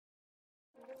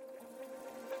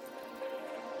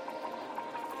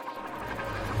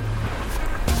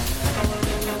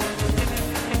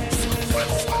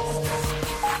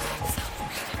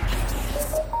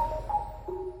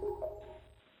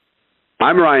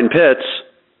I'm Ryan Pitts.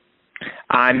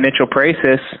 I'm Mitchell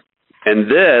Prasis.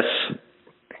 And this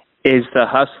is the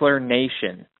Hustler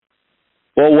Nation.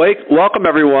 Well, welcome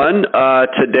everyone.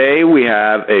 Today we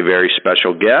have a very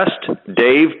special guest.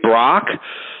 Dave Brock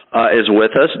is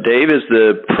with us. Dave is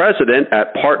the president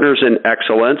at Partners in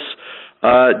Excellence.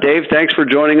 Dave, thanks for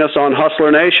joining us on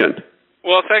Hustler Nation.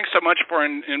 Well, thanks so much for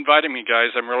inviting me, guys.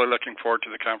 I'm really looking forward to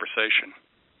the conversation.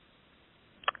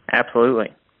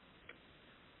 Absolutely.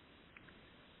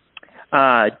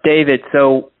 David,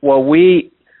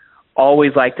 we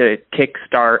always like to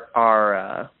kickstart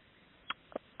our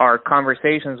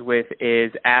conversations with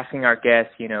is asking our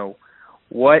guests,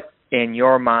 what in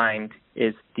your mind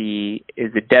is the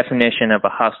definition of a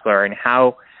hustler, and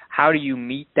how do you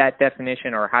meet that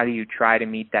definition, or how do you try to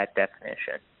meet that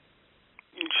definition?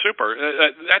 Super.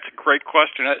 That's a great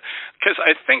question, because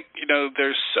I think,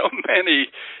 there's so many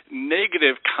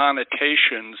negative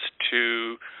connotations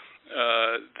to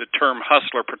the term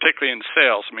hustler, particularly in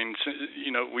sales. I mean,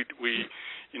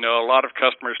 a lot of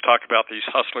customers talk about these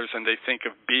hustlers and they think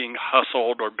of being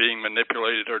hustled or being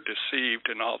manipulated or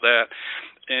deceived and all that.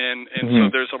 And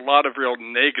so there's a lot of real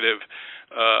negative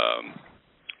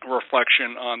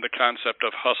reflection on the concept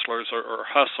of hustlers or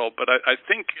hustle. But I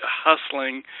think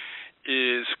hustling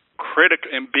is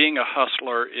critical, and being a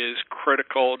hustler is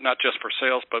critical, not just for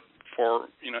sales, but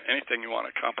for anything you want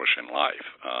to accomplish in life.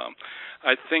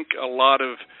 I think a lot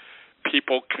of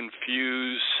people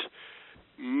confuse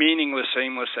meaningless,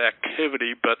 aimless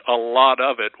activity, but a lot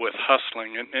of it, with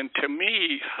hustling. And to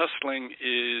me, hustling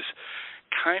is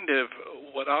kind of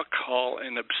what I'll call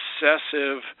an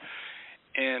obsessive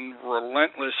and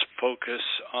relentless focus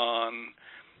on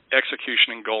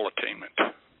execution and goal attainment.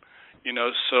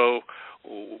 So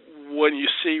when you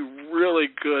see really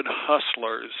good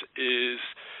hustlers is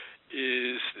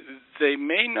they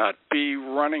may not be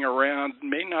running around,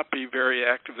 may not be very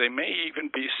active, they may even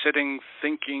be sitting,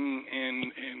 thinking,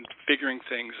 and figuring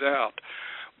things out,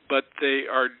 but they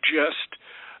are just,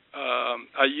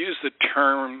 I use the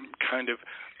term kind of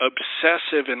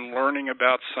obsessive in learning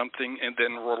about something and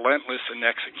then relentless in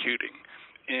executing.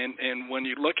 And when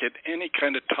you look at any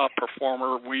kind of top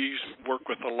performer, we work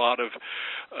with a lot of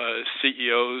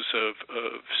CEOs of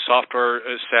software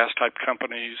SaaS type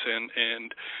companies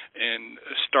and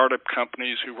startup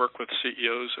companies who work with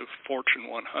CEOs of Fortune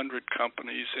 100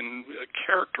 companies. And a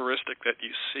characteristic that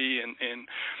you see in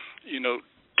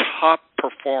top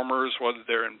performers, whether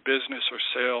they're in business or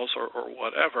sales or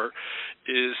whatever,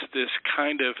 is this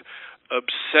kind of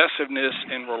obsessiveness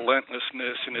and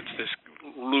relentlessness, and it's this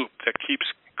loop that keeps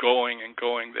going and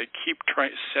going. They keep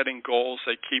setting goals.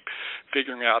 They keep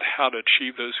figuring out how to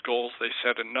achieve those goals. They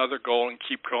set another goal and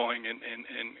keep going and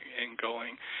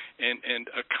going and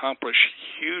accomplish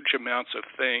huge amounts of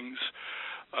things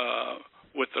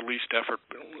with the least effort,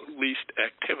 least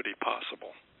activity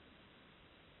possible.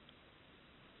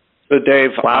 So,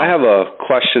 Dave, I have a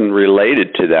question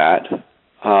related to that.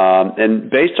 And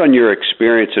based on your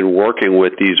experience in working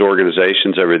with these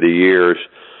organizations over the years,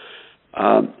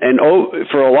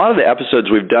 for a lot of the episodes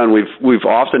we've done, we've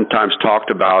oftentimes talked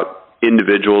about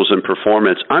individuals and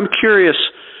performance. I'm curious,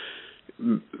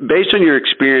 based on your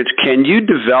experience, can you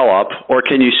develop, or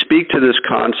can you speak to this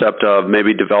concept of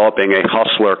maybe developing a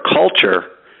hustler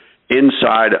culture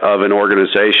inside of an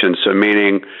organization? So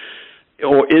meaning,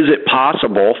 or is it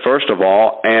possible, first of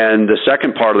all? And the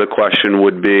second part of the question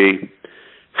would be,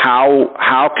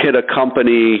 how could a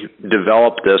company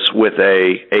develop this with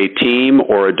a team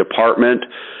or a department,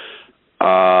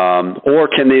 or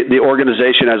can the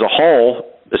organization as a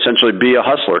whole essentially be a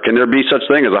hustler? Can there be such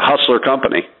thing as a hustler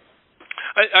company?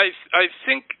 I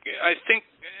think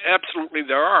absolutely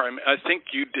there are. I think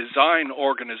you design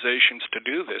organizations to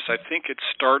do this. I think it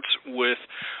starts with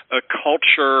a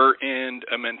culture and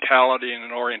a mentality and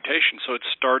an orientation. So it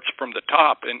starts from the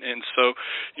top. And so,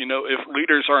 if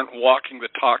leaders aren't walking the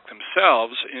talk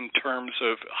themselves in terms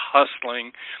of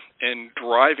hustling and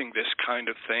driving this kind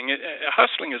of thing,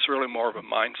 hustling is really more of a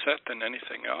mindset than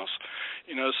anything else.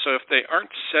 So if they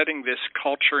aren't setting this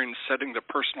culture and setting the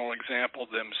personal example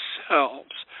themselves,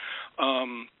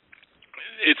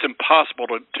 it's impossible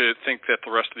to think that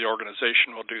the rest of the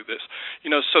organization will do this.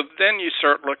 So then you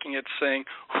start looking at saying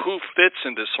who fits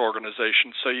in this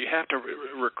organization. So you have to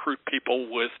recruit people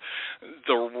with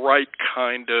the right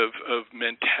kind of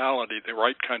mentality, the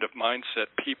right kind of mindset,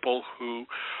 people who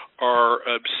are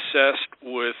obsessed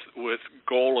with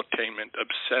goal attainment,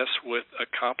 obsessed with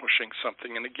accomplishing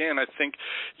something. And again, I think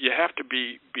you have to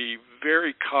be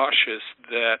very cautious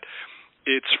that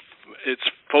it's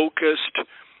focused.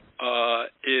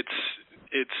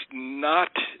 it's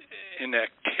not an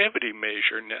activity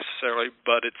measure necessarily,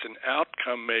 but it's an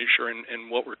outcome measure in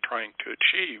what we're trying to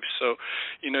achieve. So,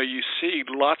 you see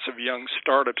lots of young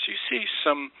startups. You see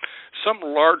some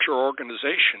larger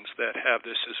organizations that have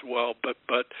this as well, but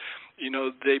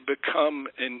they become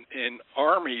an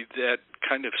army that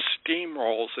kind of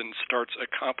steamrolls and starts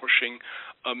accomplishing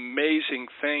amazing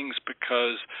things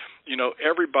because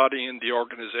everybody in the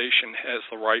organization has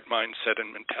the right mindset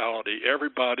and mentality.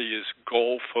 Everybody is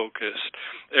goal focused.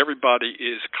 Everybody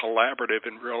is collaborative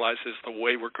and realizes the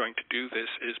way we're going to do this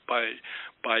is by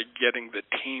getting the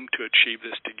team to achieve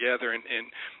this together, and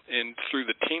through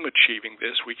the team achieving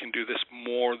this, we can do this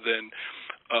more than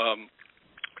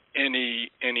any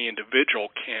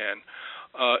individual can.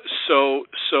 So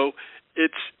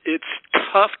it's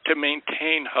tough to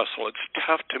maintain hustle. It's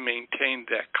tough to maintain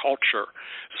that culture.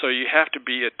 So you have to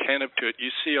be attentive to it.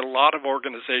 You see a lot of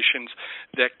organizations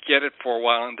that get it for a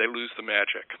while and they lose the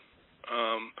magic.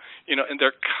 And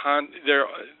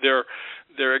there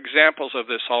are examples of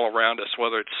this all around us,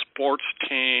 whether it's sports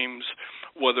teams,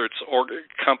 whether it's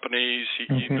companies.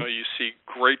 You see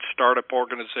great startup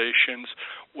organizations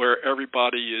where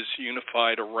everybody is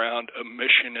unified around a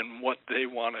mission and what they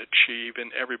want to achieve,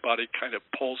 and everybody kind of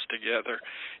pulls together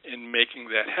in making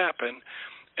that happen.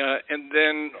 And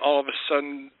then all of a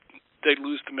sudden, they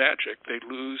lose the magic. They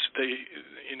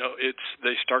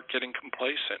start getting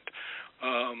complacent.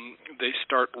 They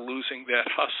start losing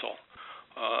that hustle.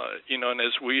 And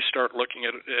as we start looking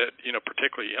at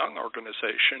particularly young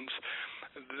organizations,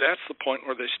 that's the point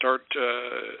where they start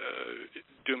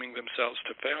dooming themselves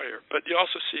to failure. But you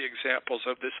also see examples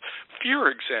of this,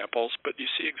 fewer examples, but you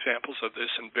see examples of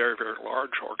this in very, very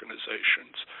large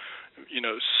organizations,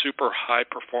 super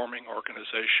high-performing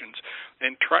organizations.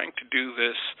 And trying to do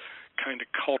this kind of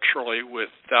culturally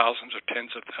with thousands or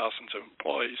tens of thousands of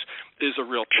employees is a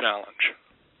real challenge.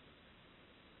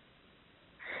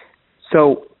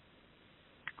 So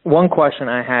one question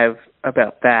I have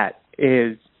about that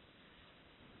is,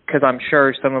 because I'm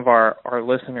sure some of our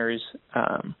listeners,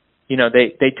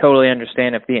 they totally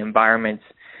understand if the environment's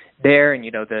there and,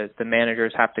 the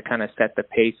managers have to kind of set the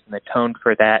pace and the tone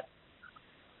for that.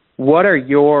 What are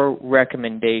your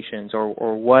recommendations or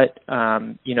what,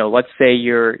 let's say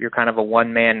you're kind of a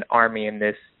one-man army in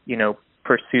this,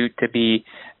 pursuit to be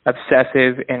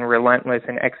obsessive and relentless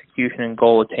in execution and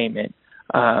goal attainment,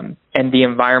 and the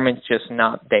environment's just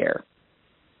not there.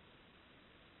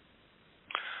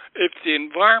 If the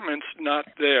environment's not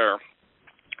there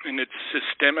and it's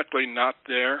systemically not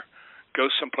there, go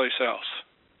someplace else.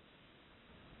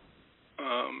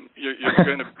 You're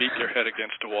going to beat your head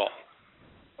against a wall.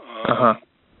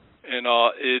 And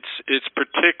it's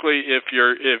particularly if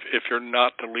you're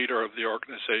not the leader of the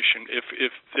organization.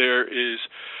 If there is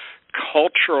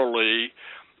culturally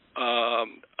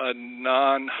a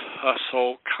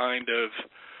non-hustle kind of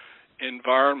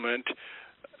environment,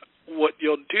 what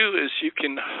you'll do is you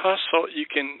can hustle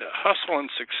and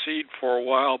succeed for a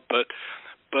while, but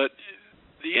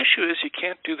the issue is you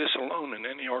can't do this alone in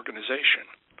any organization.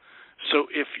 So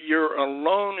if you're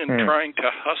alone in trying to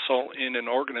hustle in an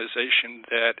organization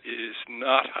that is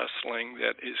not hustling,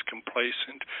 that is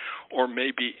complacent, or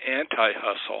maybe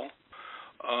anti-hustle,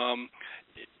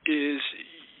 is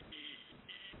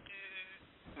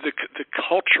the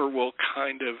culture will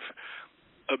kind of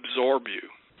absorb you.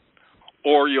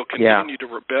 Or you'll continue to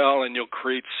rebel and you'll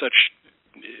create such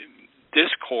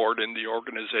discord in the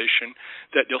organization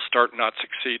that you'll start not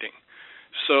succeeding.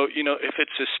 So, if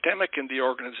it's systemic in the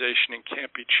organization and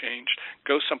can't be changed,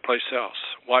 go someplace else.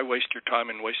 Why waste your time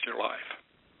and waste your life?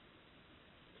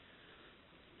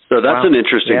 So that's an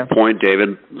interesting point,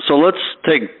 David. So let's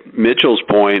take Mitchell's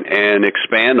point and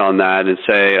expand on that and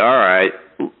say, all right,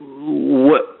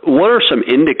 what are some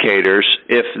indicators,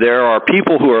 if there are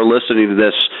people who are listening to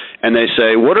this and they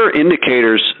say, what are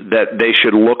indicators that they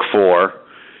should look for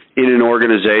in an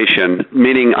organization,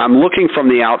 meaning I'm looking from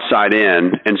the outside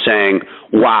in and saying,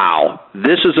 wow,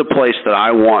 this is a place that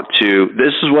I want to,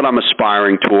 this is what I'm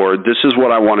aspiring toward, this is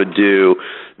what I want to do,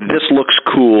 this looks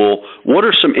cool. What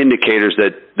are some indicators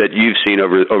that you've seen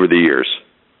over the years?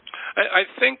 I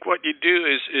think what you do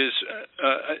is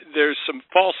there's some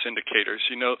false indicators.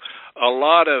 A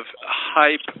lot of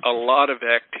hype, a lot of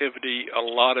activity, a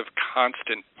lot of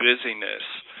constant busyness,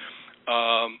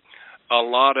 a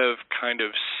lot of kind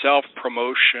of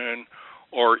self-promotion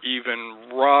or even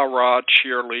rah-rah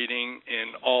cheerleading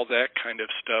and all that kind of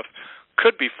stuff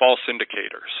could be false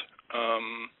indicators.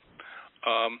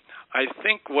 I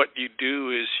think what you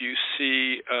do is you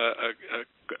see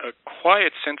a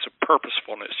quiet sense of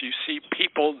purposefulness. You see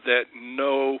people that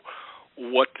know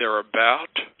what they're about,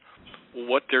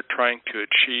 what they're trying to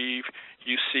achieve.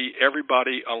 You see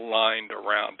everybody aligned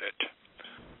around it.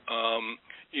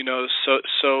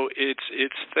 So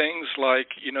it's things like,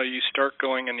 you start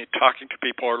going and you're talking to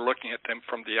people or looking at them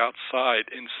from the outside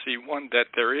and see, one, that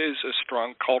there is a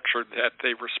strong culture, that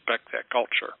they respect that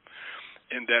culture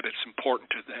and that it's important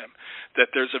to them,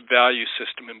 that there's a value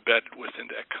system embedded within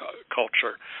that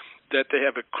culture, that they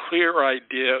have a clear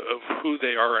idea of who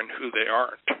they are and who they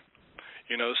aren't.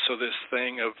 So this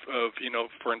thing of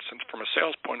for instance, from a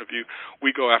sales point of view,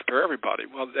 we go after everybody.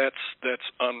 Well, that's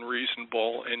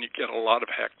unreasonable, and you get a lot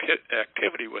of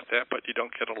activity with that, but you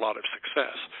don't get a lot of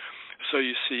success. So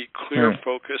you see clear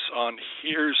focus on,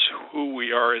 here's who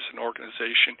we are as an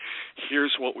organization,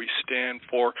 here's what we stand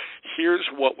for, here's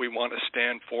what we want to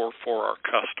stand for our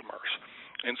customers.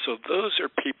 And so those are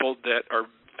people that are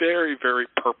very, very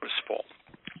purposeful.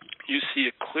 You see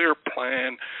a clear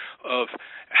plan of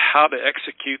how to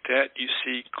execute that. You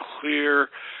see clear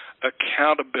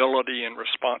accountability and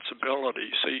responsibility.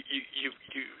 So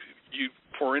you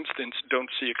for instance, don't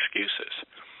see excuses.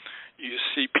 You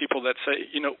see people that say,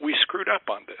 we screwed up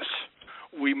on this.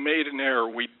 We made an error.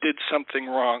 We did something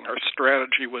wrong. Our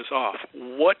strategy was off.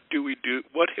 What do we do?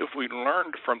 What have we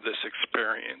learned from this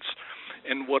experience?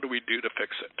 And what do we do to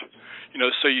fix it?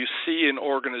 So you see an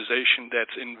organization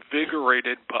that's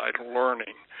invigorated by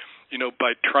learning,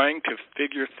 by trying to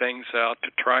figure things out,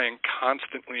 to try and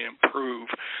constantly improve,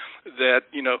 that,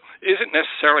 isn't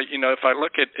necessarily, if I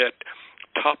look at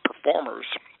top performers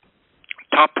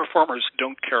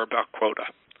don't care about quota,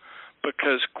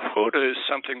 because quota is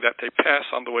something that they pass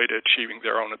on the way to achieving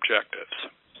their own objectives.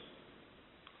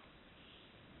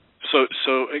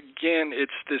 So again,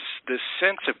 it's this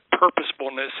sense of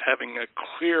purposefulness, having a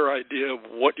clear idea of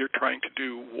what you're trying to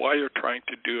do, why you're trying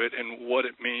to do it, and what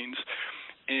it means,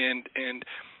 and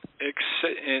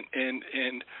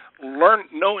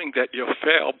knowing that you'll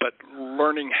fail, but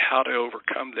learning how to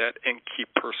overcome that and keep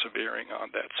persevering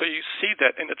on that. So you see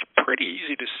that, and it's pretty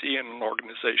easy to see in an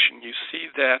organization. You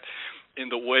see that in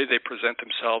the way they present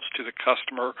themselves to the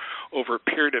customer over a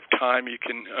period of time. You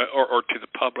can, or to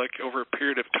the public over a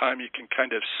period of time, you can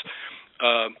kind of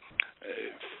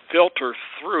filter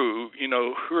through,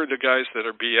 who are the guys that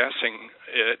are BSing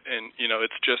it, and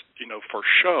it's just for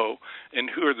show, and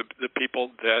who are the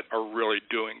people that are really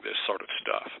doing this sort of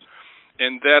stuff.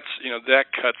 And that's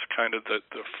that cuts kind of the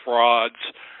frauds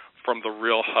from the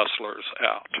real hustlers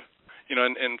out.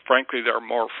 And frankly, there are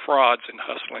more frauds in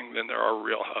hustling than there are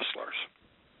real hustlers.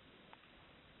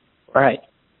 Right.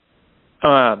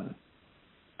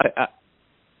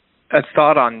 A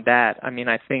thought on that. I mean,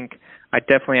 I think I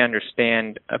definitely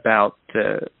understand about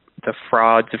the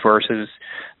frauds versus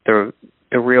the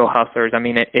real hustlers. I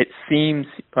mean, it seems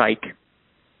like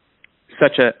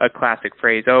such a classic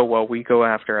phrase. Oh, well, we go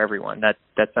after everyone.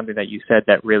 That's something that you said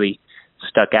that really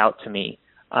stuck out to me.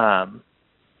 I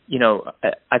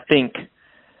think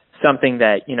something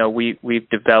that, we've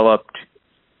developed,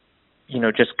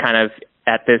 just kind of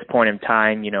at this point in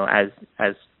time,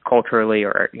 as culturally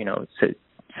or,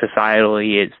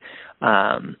 societally is,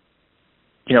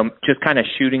 just kind of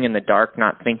shooting in the dark,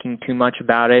 not thinking too much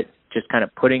about it, just kind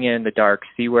of putting it in the dark,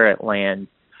 see where it lands,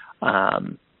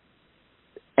 and,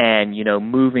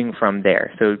 moving from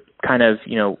there. So kind of,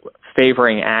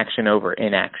 favoring action over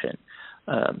inaction.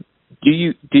 Do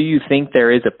you think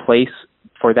there is a place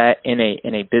for that in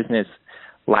a business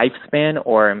lifespan,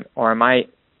 or am I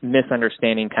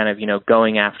misunderstanding kind of,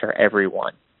 going after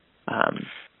everyone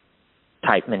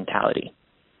type mentality?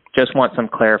 Just want some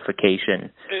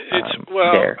clarification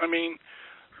there. I mean,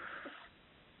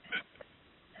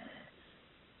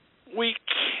 we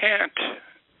can't,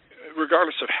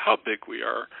 regardless of how big we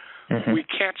are, we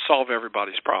can't solve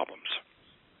everybody's problems.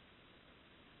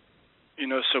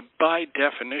 So by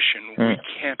definition, we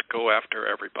can't go after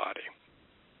everybody.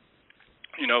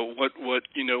 What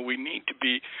we need to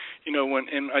be,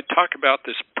 and I talk about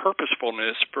this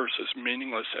purposefulness versus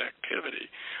meaningless activity,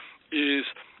 is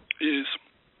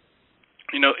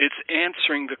it's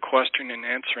answering the question and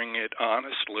answering it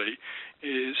honestly,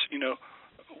 is,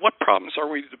 what problems are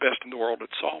we the best in the world at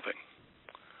solving?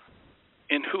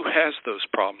 And who has those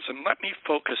problems? And let me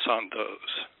focus on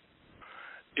those.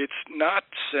 It's not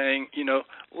saying,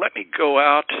 let me go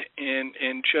out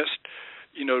and just,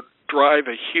 drive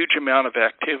a huge amount of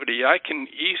activity. I can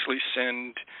easily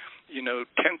send,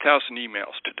 10,000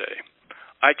 emails today.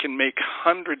 I can make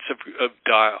hundreds of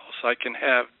dials. I can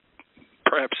have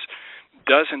perhaps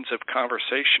dozens of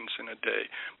conversations in a day.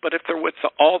 But if they're with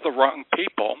all the wrong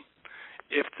people,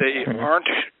 if they aren't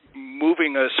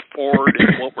moving us forward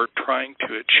in what we're trying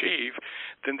to achieve,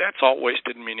 then that's all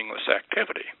wasted, meaningless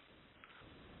activity.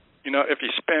 If you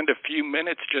spend a few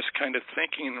minutes just kind of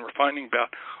thinking and refining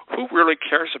about who really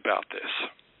cares about this,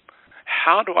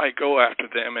 how do I go after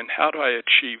them, and how do I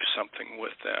achieve something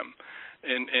with them,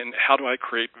 and how do I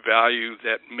create value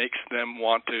that makes them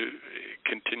want to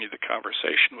continue the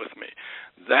conversation with me?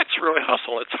 That's really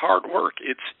hustle. It's hard work.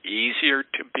 It's easier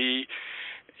to be,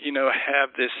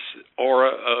 have this aura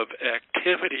of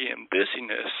activity and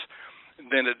busyness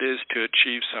than it is to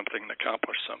achieve something and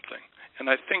accomplish something. And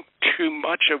I think too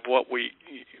much of what we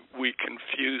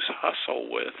confuse hustle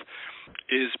with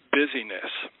is busyness.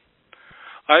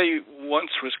 I once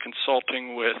was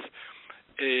consulting with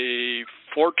a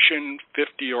Fortune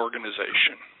 50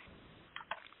 organization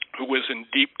who was in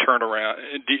deep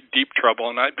trouble,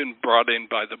 and I'd been brought in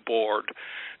by the board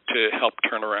to help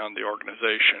turn around the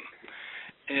organization.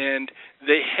 And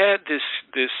they had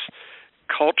this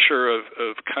culture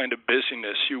of kind of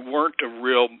busyness. You weren't a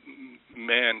real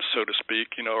man, so to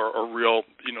speak, or a real,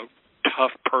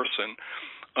 tough person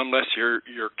unless your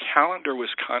calendar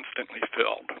was constantly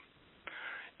filled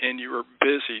and you were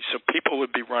busy. So people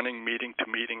would be running meeting to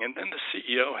meeting, and then the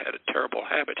CEO had a terrible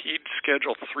habit. He'd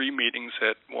schedule 3 meetings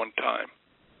at one time,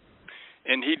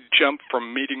 and he'd jump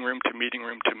from meeting room to meeting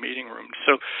room to meeting room.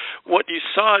 So what you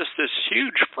saw is this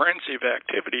huge frenzy of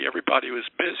activity. Everybody was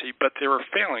busy, but they were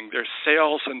failing. Their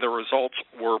sales and their results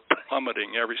were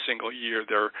plummeting every single year.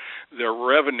 Their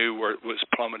revenue was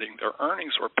plummeting. Their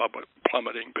earnings were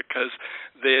plummeting because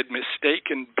they had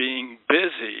mistaken being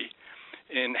busy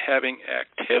and having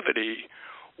activity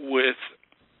with,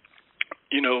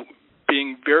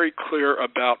 being very clear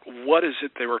about what is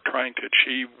it they were trying to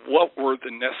achieve, what were the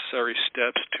necessary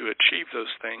steps to achieve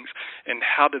those things, and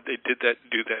how did they do that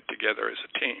together as a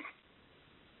team.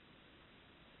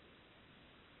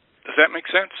 Does that make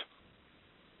sense?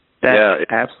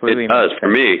 Absolutely it does for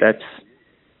me.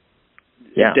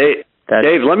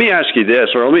 Dave, let me ask you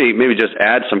this, or let me maybe just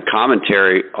add some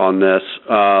commentary on this,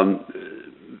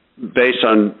 based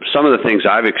on some of the things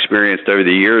I've experienced over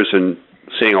the years and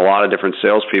seeing a lot of different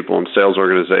salespeople and sales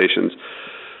organizations.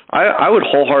 I would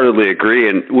wholeheartedly agree,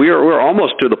 and we're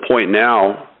almost to the point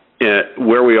now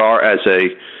where we are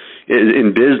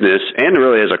in business and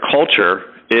really as a culture,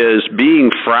 is being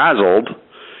frazzled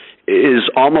is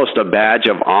almost a badge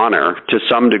of honor to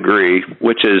some degree,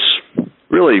 which is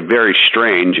really very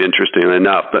strange, interestingly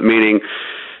enough, but meaning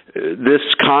this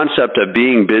concept of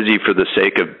being busy for the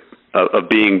sake of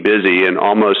being busy, and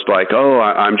almost like,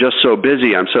 I'm just so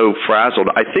busy, I'm so frazzled.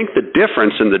 I think the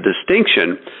difference and the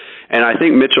distinction, and I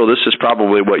think, Mitchell, this is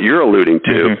probably what you're alluding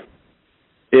to,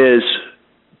 is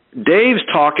Dave's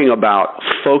talking about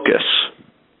focus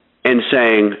and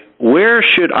saying, where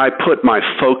should I put my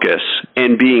focus,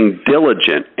 and being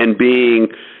diligent and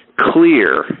being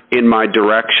clear in my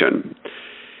direction,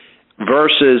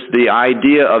 versus the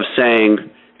idea of saying,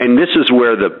 and this is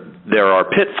where there are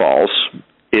pitfalls,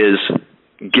 is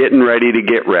getting ready to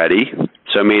get ready.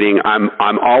 So meaning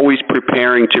I'm always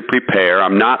preparing to prepare.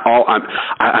 I'm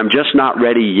just not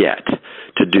ready yet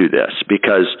to do this,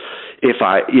 because if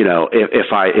I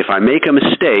make a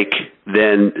mistake,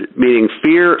 then meaning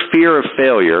fear of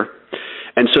failure.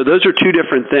 And so those are two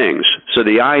different things. So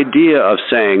the idea of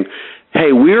saying,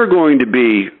 hey, we're going to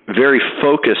be very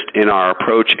focused in our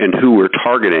approach and who we're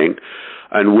targeting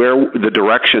and where the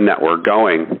direction that we're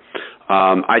going,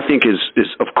 I think is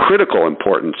of critical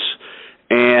importance.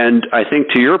 And I think,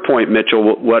 to your point,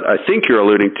 Mitchell, what I think you're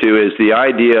alluding to is the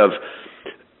idea of,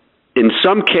 in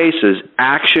some cases,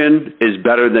 action is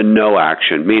better than no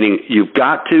action. Meaning you've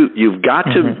got to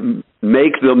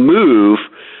make the move,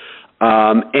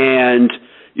 and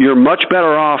you're much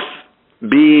better off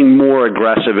being more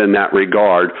aggressive in that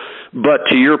regard. But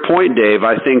to your point, Dave,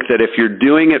 I think that if you're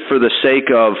doing it for the sake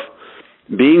of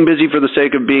being busy for the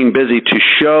sake of being busy, to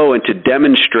show and to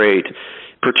demonstrate,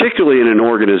 particularly in an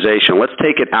organization, let's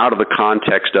take it out of the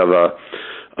context of a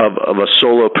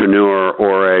solopreneur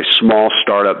or a small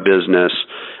startup business,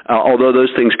 although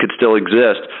those things could still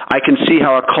exist, I can see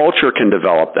how a culture can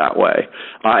develop that way.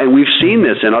 And we've seen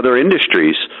this in other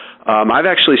industries. I've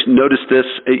actually noticed this,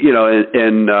 we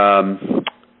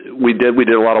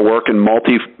did a lot of work in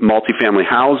multifamily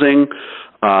housing,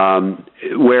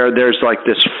 where there's like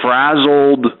this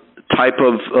frazzled type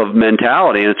of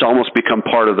mentality, and it's almost become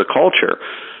part of the culture.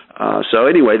 So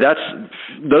anyway,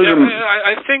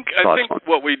 I think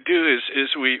what we do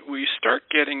is we start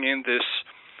getting in this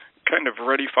kind of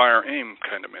ready, fire, aim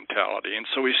kind of mentality, and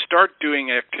so we start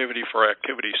doing activity for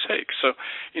activity's sake. So,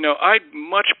 I'd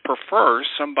much prefer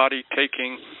somebody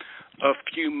taking a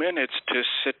few minutes to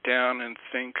sit down and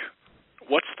think,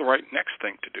 what's the right next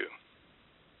thing to do?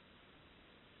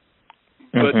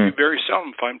 But you very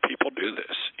seldom find people do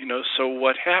this. So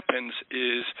what happens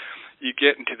is you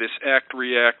get into this act,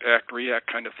 react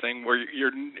kind of thing where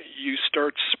you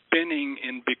start spinning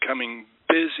and becoming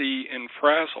busy and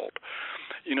frazzled.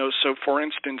 So for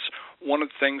instance, one of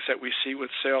the things that we see with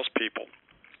salespeople,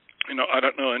 I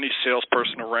don't know any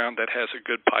salesperson around that has a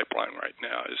good pipeline right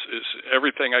now. Is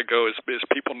everything I go is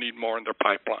people need more in their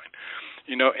pipeline.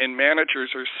 And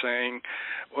managers are saying,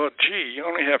 well, gee, you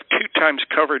only have 2 times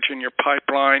coverage in your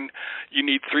pipeline. You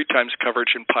need 3 times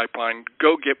coverage in pipeline.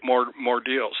 Go get more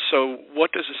deals. So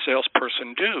what does a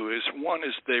salesperson do? One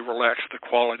is they relax the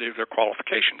quality of their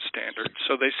qualification standards.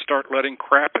 So they start letting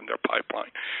crap in their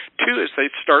pipeline. 2 is they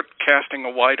start casting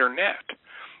a wider net.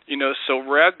 So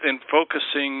rather than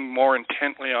focusing more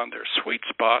intently on their sweet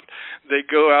spot, they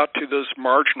go out to those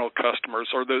marginal customers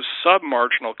or those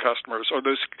sub-marginal customers or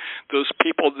those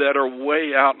people that are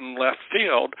way out in left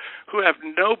field who have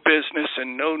no business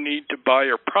and no need to buy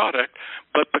your product,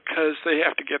 but because they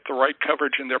have to get the right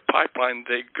coverage in their pipeline,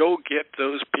 they go get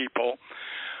those people.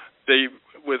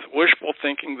 With wishful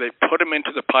thinking, they put them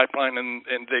into the pipeline and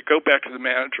they go back to the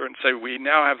manager and say, we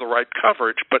now have the right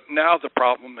coverage, but now the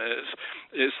problem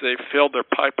is they filled their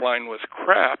pipeline with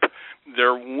crap.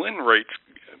 Their win rates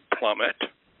plummet.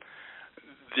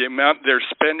 The amount they're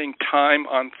spending time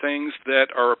on things that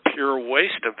are a pure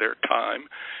waste of their time.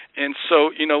 And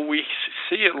so, we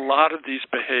see a lot of these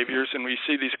behaviors and we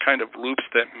see these kind of loops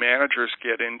that managers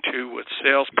get into with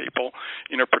salespeople,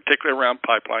 particularly around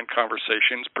pipeline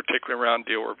conversations, particularly around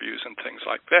deal reviews and things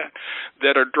like that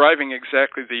are driving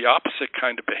exactly the opposite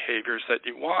kind of behaviors that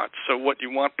you want. So what you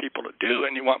want people to do,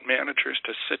 and you want managers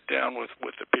to sit down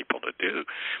with the people to do,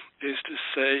 is to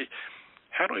say,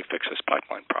 how do we fix this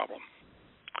pipeline problem?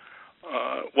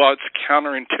 While it's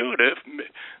counterintuitive,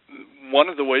 one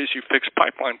of the ways you fix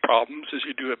pipeline problems is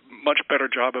you do a much better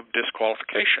job of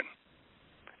disqualification.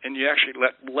 And you actually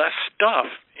let less stuff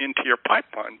into your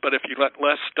pipeline. But if you let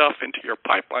less stuff into your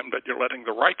pipeline, but you're letting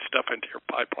the right stuff into your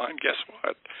pipeline, guess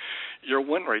what? Your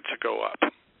win rates will go up.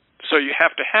 So you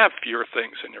have to have fewer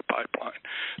things in your pipeline.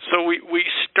 So we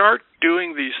start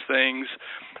doing these things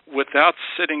without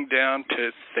sitting down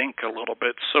to think a little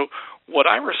bit. So what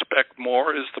I respect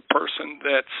more is the person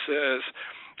that says,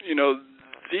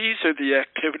 these are the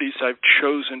activities I've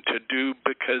chosen to do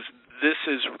because this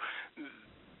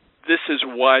is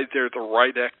why they're the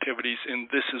right activities, and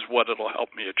this is what it'll help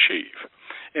me achieve.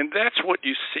 And that's what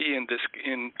you see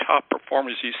in top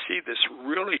performers. You see this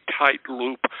really tight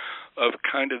loop of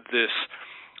kind of this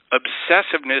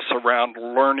obsessiveness around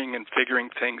learning and figuring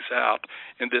things out,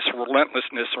 and this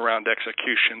relentlessness around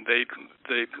execution. They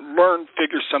learn,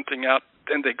 figure something out,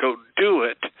 then they go do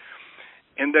it,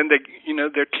 and then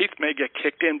their teeth may get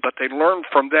kicked in, but they learn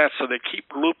from that, so they keep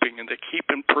looping and they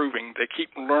keep improving. They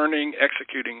keep learning,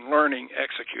 executing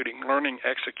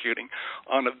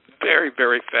on a very,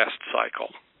 very fast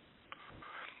cycle.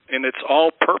 And it's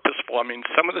all purposeful. I mean,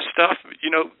 some of the stuff,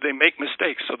 they make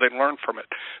mistakes, so they learn from it.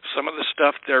 Some of the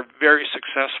stuff, they're very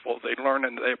successful. They learn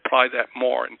and they apply that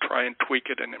more and try and tweak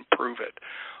it and improve it.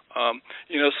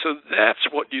 So that's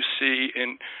what you see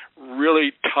in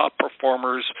really top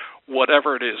performers,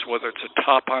 whatever it is, whether it's a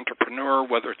top entrepreneur,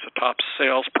 whether it's a top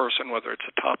salesperson, whether it's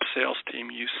a top sales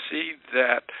team. You see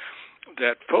that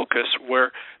focus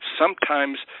where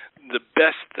sometimes the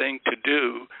best thing to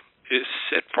do is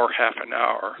sit for half an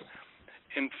hour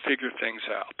and figure things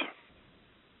out.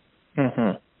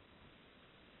 Mhm.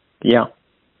 Yeah.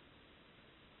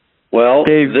 Well,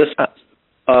 Dave, Mitchell,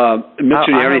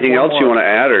 do you have anything else you want to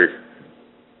add, or?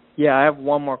 Yeah, I have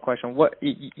one more question.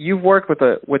 You've worked with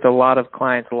a lot of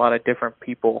clients, a lot of different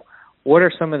people. What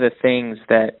are some of the things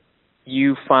that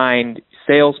you find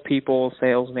salespeople,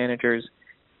 sales managers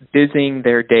busying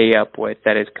their day up with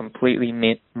that is completely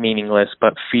meaningless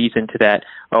but feeds into that,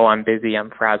 oh, I'm busy, I'm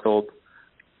frazzled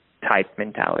type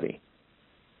mentality?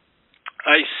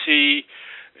 I see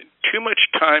too much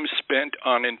time spent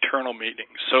on internal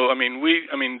meetings. So,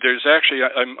 there's actually,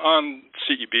 I'm on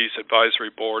CEB's advisory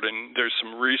board, and there's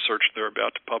some research they're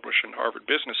about to publish in Harvard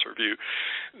Business Review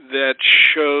that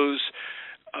shows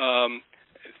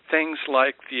things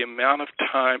like the amount of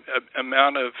time,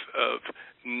 amount of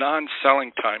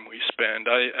non-selling time we spend.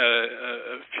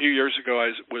 A few years ago,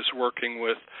 I was working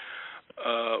with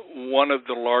one of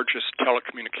the largest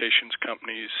telecommunications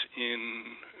companies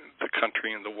in the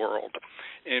country and the world.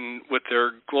 And with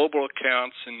their global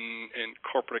accounts and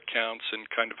corporate accounts and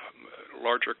kind of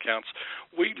larger accounts,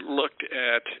 we looked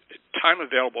at time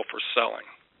available for selling.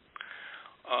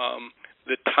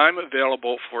 The time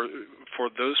available for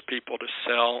those people to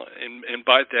sell, and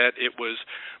by that it was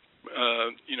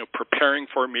preparing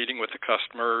for a meeting with the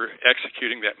customer,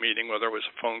 executing that meeting, whether it was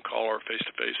a phone call or a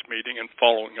face-to-face meeting, and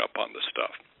following up on the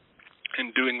stuff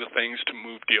and doing the things to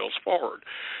move deals forward.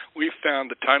 We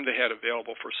found the time they had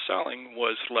available for selling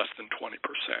was less than 20%.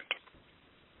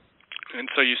 And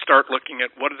so you start looking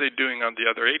at what are they doing on the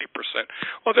other 80%.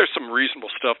 Well, there's some reasonable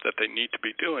stuff that they need to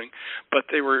be doing, but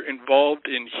they were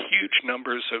involved in huge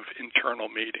numbers of internal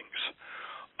meetings.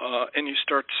 And you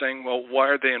start saying, well, why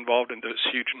are they involved in those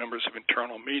huge numbers of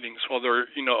internal meetings? Well, there are,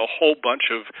 a whole bunch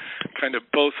of kind of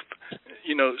both,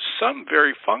 some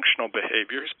very functional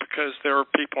behaviors, because there are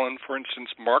people in, for instance,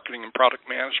 marketing and product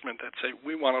management that say,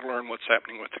 we want to learn what's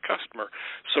happening with the customer.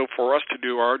 So for us to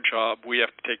do our job, we have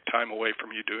to take time away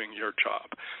from you doing your job.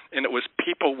 And it was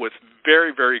people with very,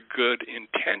 very good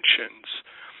intentions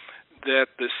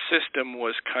that the system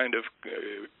was kind of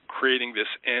creating this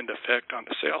end effect on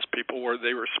the salespeople, where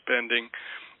they were spending,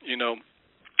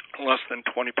 less than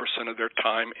 20% of their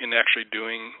time in actually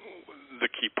doing the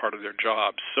key part of their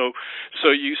job. So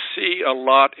you see a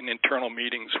lot in internal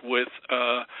meetings with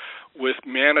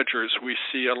managers. We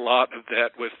see a lot of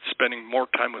that with spending more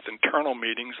time with internal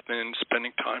meetings than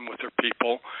spending time with their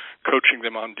people, coaching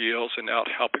them on deals and out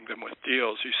helping them with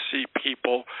deals. You see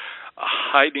people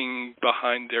hiding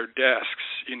behind their desks.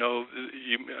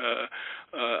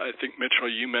 I think, Mitchell,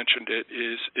 you mentioned it,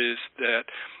 is that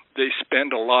they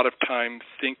spend a lot of time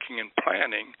thinking and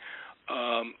planning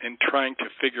and trying to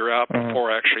figure out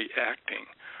before actually acting.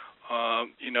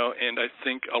 And I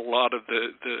think a lot of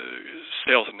the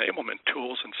sales enablement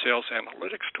tools and sales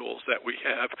analytics tools that we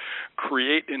have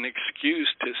create an excuse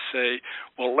to say,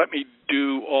 well, let me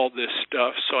do all this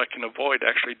stuff so I can avoid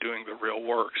actually doing the real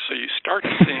work. So you start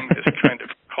seeing this kind of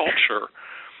culture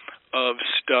of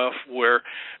stuff where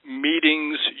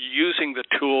meetings, using the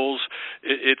tools,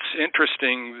 it's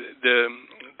interesting, the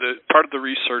part of the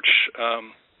research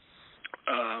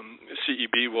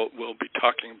CEB will be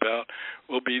talking about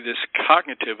will be this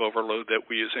cognitive overload that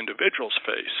we as individuals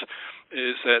face,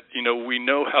 is that, we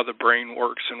know how the brain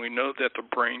works, and we know that the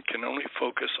brain can only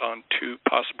focus on 2,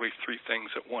 possibly 3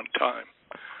 things at one time.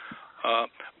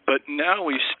 But now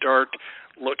we start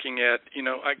looking at,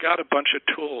 I got a bunch of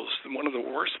tools. One of the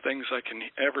worst things I can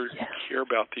ever hear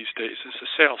about these days is a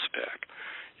sales stack.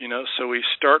 So we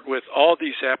start with all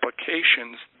these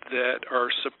applications that are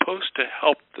supposed to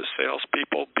help the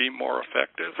salespeople be more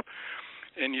effective.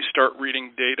 And you start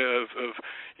reading data of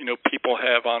people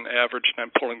have on average, and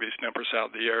I'm pulling these numbers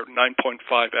out of the air, 9.5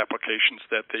 applications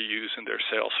that they use in their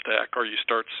sales stack, or you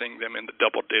start seeing them in the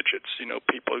double digits,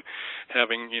 people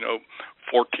having,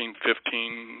 14,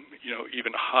 15,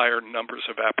 even higher numbers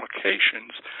of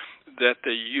applications that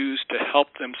they use to help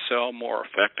them sell more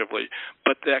effectively.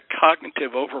 But that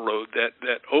cognitive overload,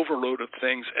 that overload of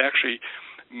things actually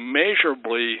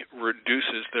measurably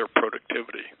reduces their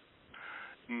productivity.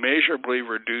 Measurably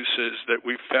reduces that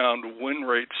we found win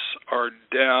rates are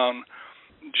down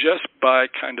just by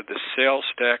kind of the sales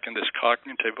stack and this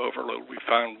cognitive overload. We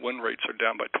found win rates are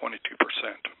down by 22%.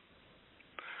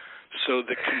 So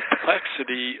the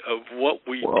complexity of what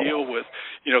we deal with,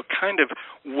 kind of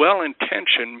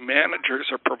well-intentioned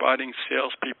managers are providing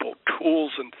salespeople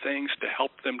tools and things to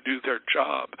help them do their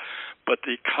job, but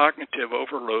the cognitive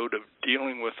overload of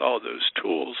dealing with all those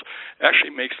tools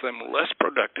actually makes them less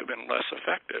productive and less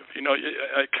effective.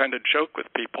 I kind of joke with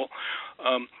people.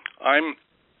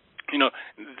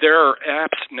 There are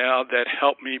apps now that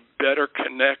help me better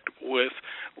connect with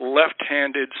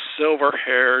left-handed,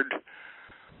 silver-haired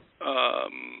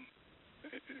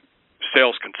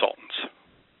sales consultants,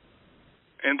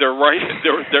 and they're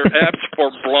apps for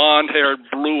blonde-haired,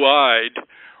 blue-eyed,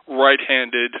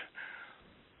 right-handed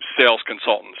sales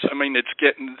consultants. I mean, it's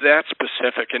getting that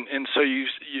specific, and so you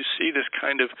see this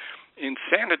kind of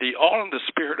insanity, all in the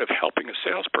spirit of helping a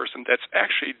salesperson that's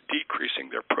actually decreasing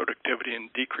their productivity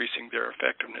and decreasing their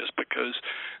effectiveness, because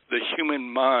the human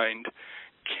mind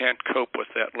can't cope with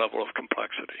that level of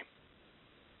complexity.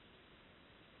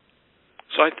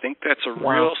 So I think that's a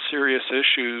real serious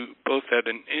issue, both at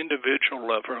an individual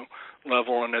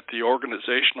level and at the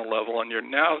organizational level. And you're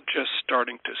now just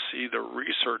starting to see the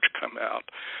research come out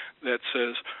that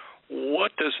says,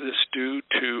 what does this do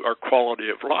to our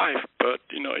quality of life? But,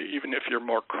 even if you're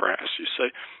more crass, you say,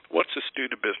 what's this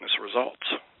do to business results?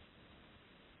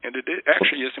 And it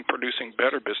actually isn't producing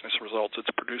better business results.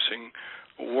 It's producing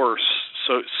worse.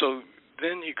 So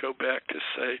then you go back to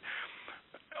say,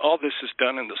 all this is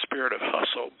done in the spirit of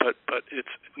hustle, but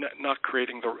it's not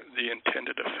creating the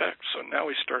intended effect. So now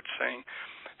we start saying,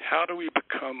 how do we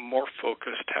become more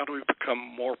focused? How do we become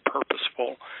more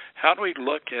purposeful? How do we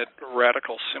look at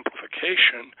radical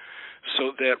simplification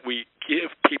so that we give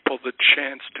people the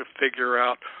chance to figure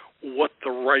out what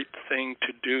the right thing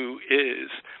to do is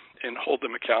and hold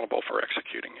them accountable for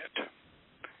executing it.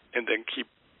 And then keep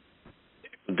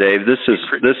Dave, this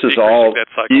is all.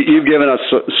 You've given us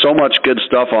so much good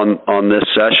stuff on this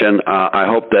session. I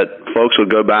hope that folks will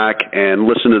go back and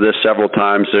listen to this several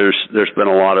times. There's been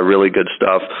a lot of really good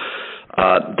stuff.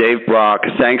 Dave Brock,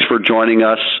 thanks for joining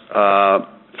us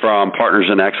from Partners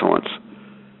in Excellence.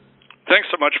 Thanks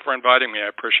so much for inviting me. I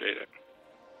appreciate it.